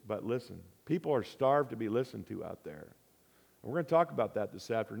speak, but listen. People are starved to be listened to out there. And we're going to talk about that this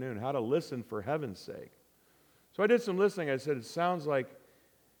afternoon, how to listen for heaven's sake. So I did some listening. I said, it sounds like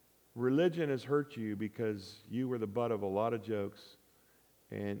religion has hurt you because you were the butt of a lot of jokes,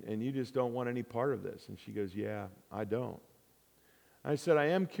 and you just don't want any part of this. And she goes, yeah, I don't. I said, I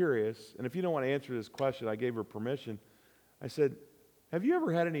am curious, and if you don't want to answer this question, I gave her permission. I said, have you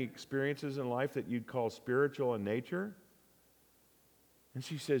ever had any experiences in life that you'd call spiritual in nature? And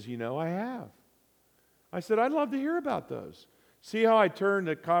she says, I have. I said, I'd love to hear about those. See how I turned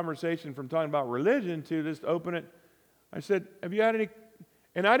the conversation from talking about religion to just open it. I said, have you had any?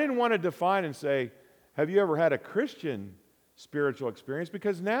 And I didn't want to define and say, have you ever had a Christian spiritual experience?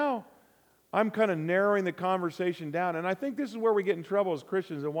 Because now I'm kind of narrowing the conversation down. And I think this is where we get in trouble as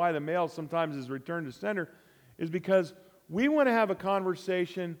Christians, and why the mail sometimes is returned to sender, is because we want to have a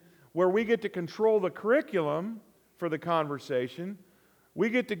conversation where we get to control the curriculum for the conversation. We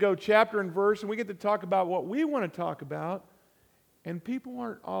get to go chapter and verse, and we get to talk about what we want to talk about. And people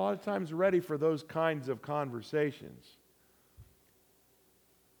aren't a lot of times ready for those kinds of conversations.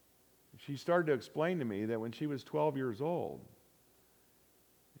 She started to explain to me that when she was 12 years old,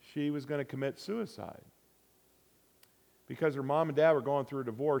 she was going to commit suicide because her mom and dad were going through a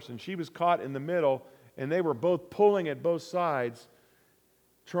divorce, and she was caught in the middle, and they were both pulling at both sides,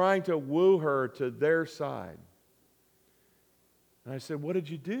 trying to woo her to their side. And I said, what did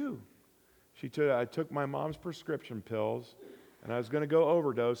you do? I took my mom's prescription pills, and I was going to go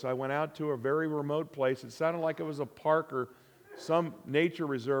overdose. I went out to a very remote place. It sounded like it was a park or some nature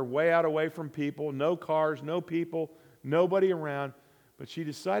reserve, way out away from people, no cars, no people, nobody around. But she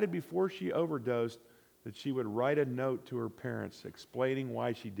decided before she overdosed that she would write a note to her parents explaining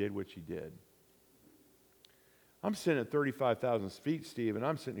why she did what she did. I'm sitting at 35,000 feet, Steve, and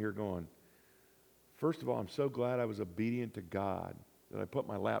I'm sitting here going, first of all, I'm so glad I was obedient to God that I put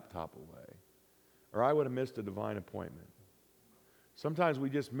my laptop away, or I would have missed a divine appointment. Sometimes we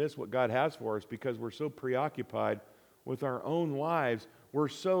just miss what God has for us because we're so preoccupied with our own lives. We're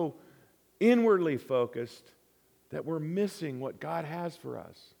so inwardly focused that we're missing what God has for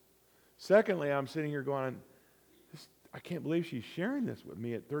us. Secondly, I'm sitting here going, I can't believe she's sharing this with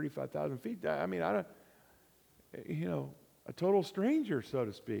me at 35,000 feet. I mean, a total stranger, so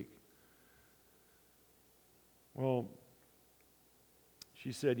to speak. Well,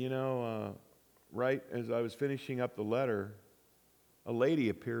 she said, right as I was finishing up the letter, a lady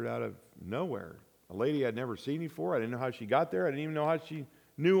appeared out of nowhere. A lady I'd never seen before. I didn't know how she got there. I didn't even know how she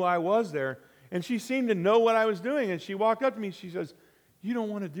knew I was there. And she seemed to know what I was doing. And she walked up to me and she says, "You don't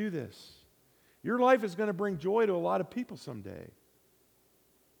want to do this. Your life is going to bring joy to a lot of people someday."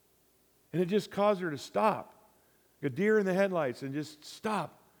 And it just caused her to stop, a deer in the headlights, and just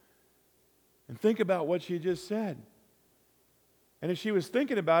stop and think about what she had just said. And as she was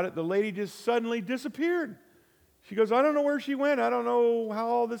thinking about it, the lady just suddenly disappeared. She goes, "I don't know where she went. I don't know how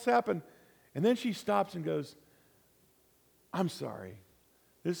all this happened." And then she stops and goes, "I'm sorry.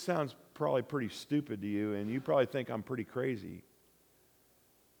 This sounds probably pretty stupid to you, and you probably think I'm pretty crazy."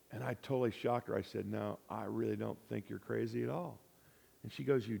 And I totally shocked her. I said, "No, I really don't think you're crazy at all." And she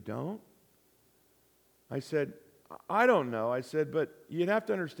goes, "You don't?" I said, "I don't know." I said, "But you'd have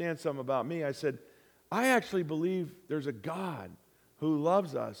to understand something about me." I said, "I actually believe there's a God who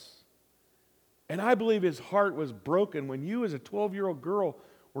loves us. And I believe his heart was broken when you as a 12-year-old girl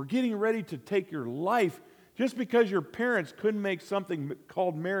were getting ready to take your life just because your parents couldn't make something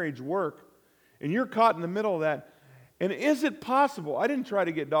called marriage work. And you're caught in the middle of that. And is it possible?" I didn't try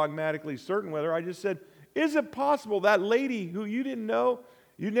to get dogmatically certain with her. I just said, "Is it possible that lady who you didn't know,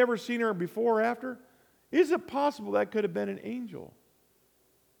 you'd never seen her before or after, is it possible that could have been an angel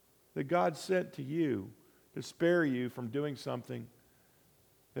that God sent to you to spare you from doing something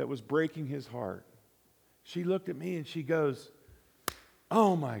that was breaking his heart?" She looked at me and she goes,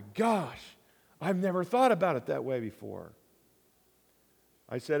 "Oh my gosh, I've never thought about it that way before."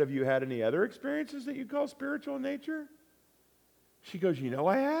 I said, "Have you had any other experiences that you call spiritual in nature?" She goes,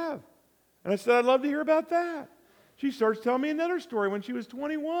 "I have." And I said, "I'd love to hear about that." She starts telling me another story when she was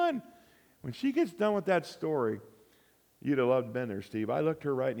 21. When she gets done with that story, you'd have loved to have been there, Steve. I looked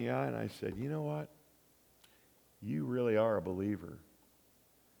her right in the eye and I said, "You know what? You really are a believer."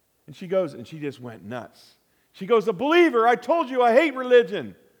 And she goes, and she just went nuts. She goes, "A believer? I told you I hate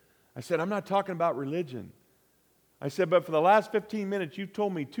religion." I said, "I'm not talking about religion." I said, "But for the last 15 minutes, you've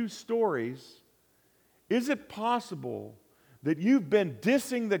told me 2 stories. Is it possible that you've been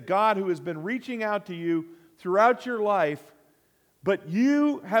dissing the God who has been reaching out to you throughout your life, but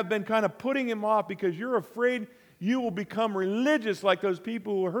you have been kind of putting him off because you're afraid you will become religious like those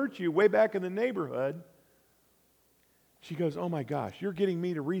people who hurt you way back in the neighborhood?" She goes, "Oh my gosh, you're getting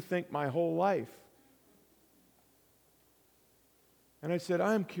me to rethink my whole life." And I said,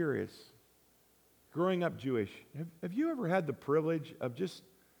 "I'm curious. Growing up Jewish, have you ever had the privilege of just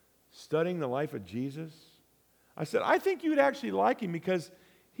studying the life of Jesus?" I said, "I think you'd actually like him because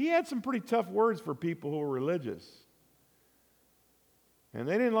he had some pretty tough words for people who were religious. And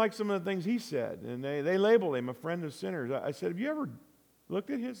they didn't like some of the things he said. And they labeled him a friend of sinners." I said, "Have you ever looked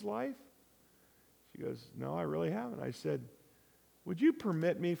at his life?" She goes, "No, I really haven't." I said, "Would you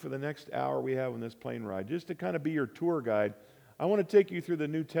permit me for the next hour we have on this plane ride just to kind of be your tour guide? I want to take you through the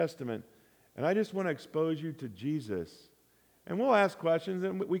New Testament, and I just want to expose you to Jesus. And we'll ask questions."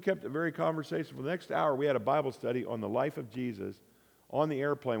 And we kept a very conversation. For the next hour, we had a Bible study on the life of Jesus on the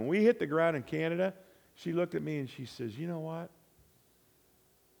airplane. When we hit the ground in Canada, she looked at me and she says, "You know what?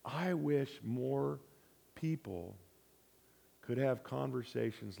 I wish more people could have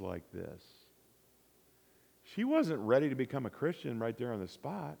conversations like this." She wasn't ready to become a Christian right there on the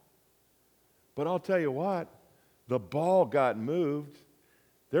spot. But I'll tell you what, the ball got moved.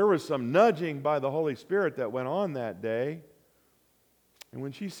 There was some nudging by the Holy Spirit that went on that day. And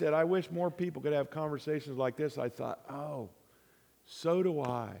when she said, "I wish more people could have conversations like this," I thought, "Oh, so do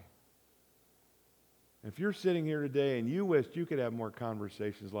I." If you're sitting here today and you wished you could have more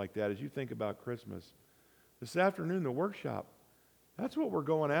conversations like that as you think about Christmas, this afternoon, the workshop, that's what we're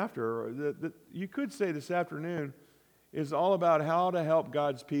going after. You could say this afternoon is all about how to help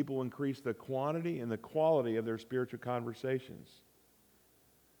God's people increase the quantity and the quality of their spiritual conversations.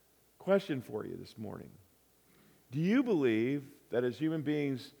 Question for you this morning. Do you believe that as human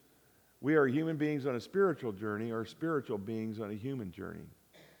beings, we are human beings on a spiritual journey or spiritual beings on a human journey?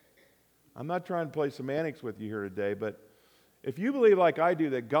 I'm not trying to play semantics with you here today, but if you believe like I do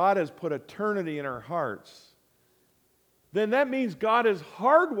that God has put eternity in our hearts, then that means God has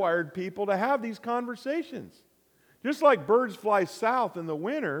hardwired people to have these conversations. Just like birds fly south in the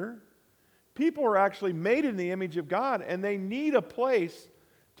winter, people are actually made in the image of God, and they need a place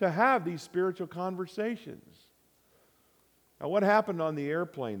to have these spiritual conversations. Now, what happened on the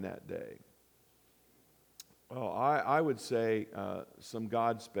airplane that day? Well, I would say some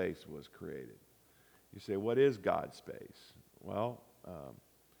God space was created. You say, what is God space? Well,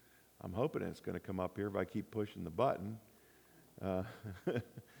 I'm hoping it's going to come up here if I keep pushing the button.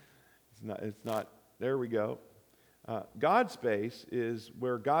 It's not. There we go. God's space is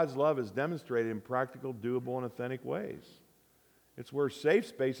where God's love is demonstrated in practical, doable, and authentic ways. It's where safe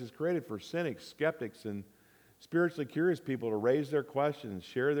space is created for cynics, skeptics, and spiritually curious people to raise their questions,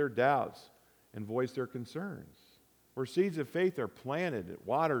 share their doubts, and voice their concerns. Where seeds of faith are planted,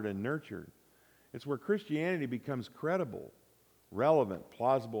 watered, and nurtured. It's where Christianity becomes credible, relevant,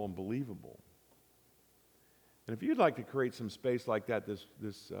 plausible, and believable. And if you'd like to create some space like that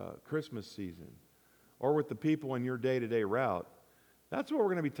this Christmas season, or with the people in your day-to-day route, that's what we're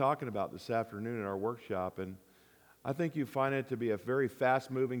going to be talking about this afternoon in our workshop. And I think you find it to be a very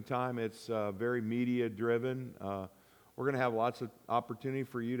fast-moving time. It's very media-driven. We're going to have lots of opportunity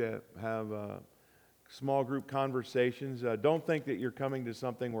for you to have small group conversations. Don't think that you're coming to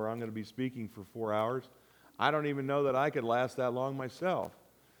something where I'm going to be speaking for 4 hours. I don't even know that I could last that long myself.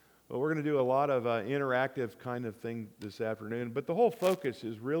 But we're going to do a lot of interactive kind of thing this afternoon. But the whole focus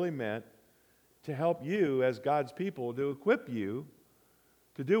is really meant to help you as God's people, to equip you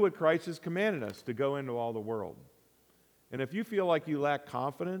to do what Christ has commanded us, to go into all the world. And if you feel like you lack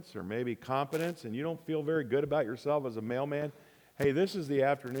confidence or maybe competence and you don't feel very good about yourself as a mailman, hey, this is the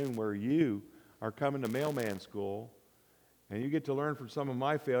afternoon where you are coming to mailman school and you get to learn from some of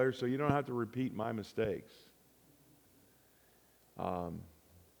my failures so you don't have to repeat my mistakes.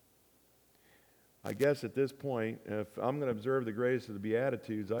 I guess at this point, if I'm going to observe the greatest of the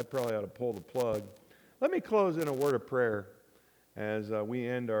Beatitudes, I probably ought to pull the plug. Let me close in a word of prayer as we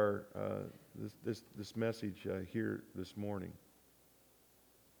end our this message here this morning.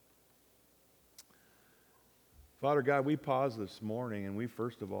 Father God, we pause this morning and we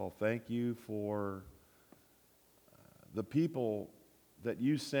first of all thank you for the people that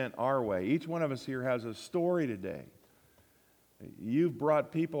you sent our way. Each one of us here has a story today. You've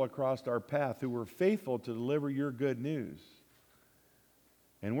brought people across our path who were faithful to deliver your good news.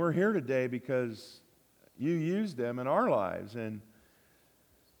 And we're here today because you used them in our lives. And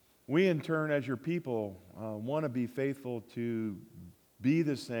we, in turn, as your people, want to be faithful to be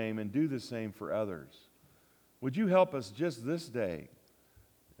the same and do the same for others. Would you help us just this day,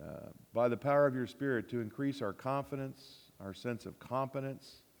 by the power of your Spirit, to increase our confidence, our sense of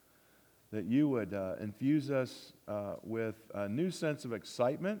competence, that you would infuse us with a new sense of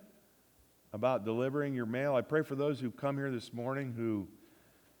excitement about delivering your mail. I pray for those who've come here this morning who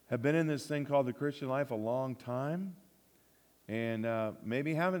have been in this thing called the Christian life a long time and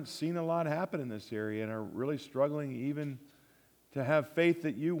maybe haven't seen a lot happen in this area and are really struggling even to have faith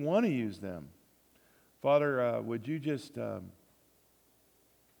that you want to use them. Father, would you just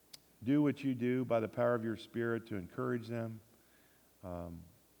do what you do by the power of your Spirit to encourage them?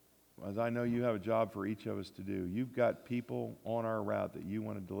 As I know you have a job for each of us to do. You've got people on our route that you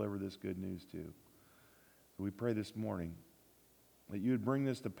want to deliver this good news to. So we pray this morning that you would bring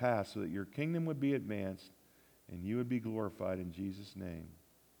this to pass so that your kingdom would be advanced and you would be glorified in Jesus' name.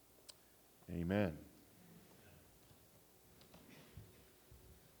 Amen.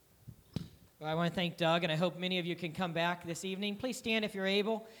 Well, I want to thank Doug, and I hope many of you can come back this evening. Please stand if you're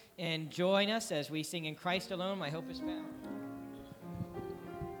able and join us as we sing In Christ Alone, My Hope is Found.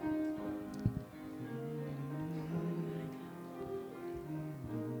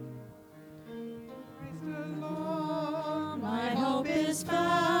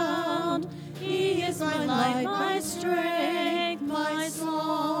 Found. He is my light, my strength, my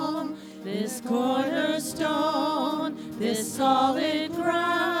song. This cornerstone, this solid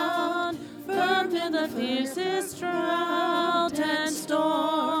ground, firm in the fiercest drought and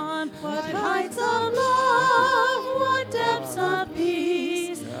storm. What heights of love, what depths of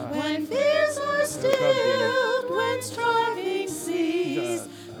peace, when fears are stilled, when striving cease.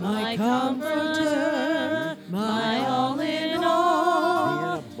 My comforter, my all in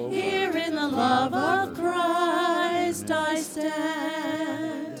all, here in the love of Christ I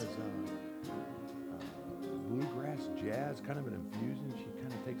stand. Bluegrass jazz, kind of an infusion. She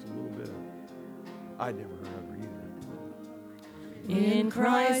kind of takes a little bit of, I'd never heard of her either. In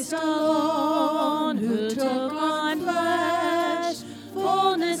Christ alone, who took on flesh,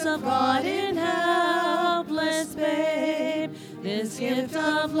 fullness of God in helpless babe, this gift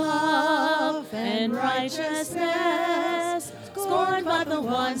of love and righteousness, scorned by the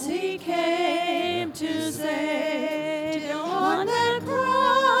ones he came to save. Till on that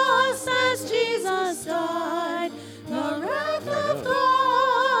cross, as Jesus died, the wrath of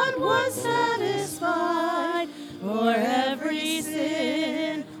God was satisfied. For every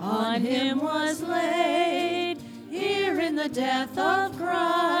sin on him was laid. Here in the death of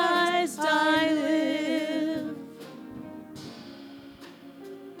Christ I live.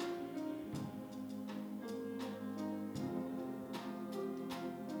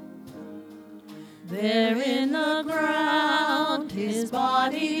 There in the grave his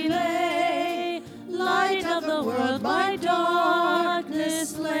body lay, light of the world by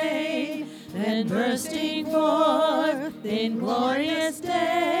darkness slain, then bursting forth in glorious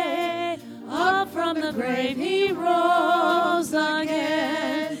day, up from the grave he rose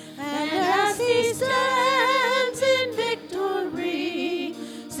again, and as he stands in victory,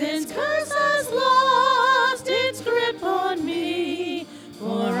 since curse has lost its grip on me,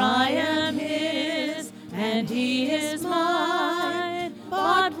 for I am his, and he is mine,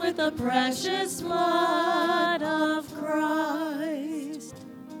 bought with the precious blood of Christ.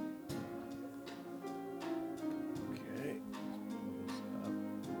 Okay.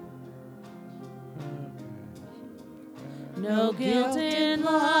 No guilt in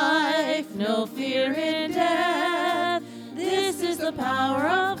life, no fear in death. This is the power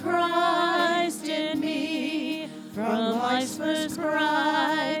of Christ in me. From life's first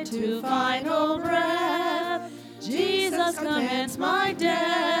cry to final breath, Jesus commands my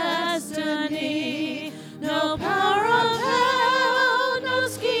destiny. No power of hell, no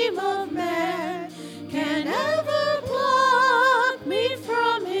scheme of man can ever pluck me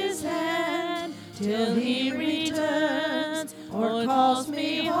from his hand till he returns or calls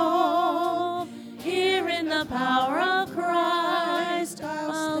me home. Here in the power of Christ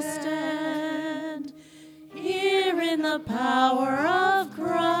I'll stand. Here in the power of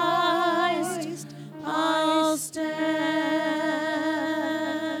Christ I'll stand.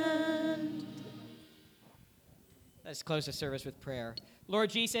 Let's close the service with prayer. Lord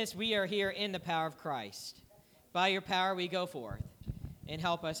Jesus, we are here in the power of Christ. By your power we go forth, and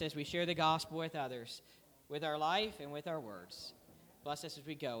help us as we share the gospel with others, with our life and with our words. Bless us as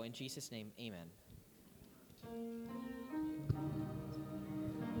we go. In Jesus' name, amen.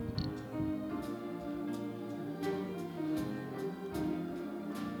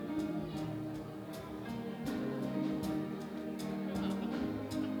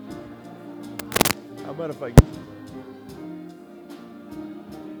 How about if I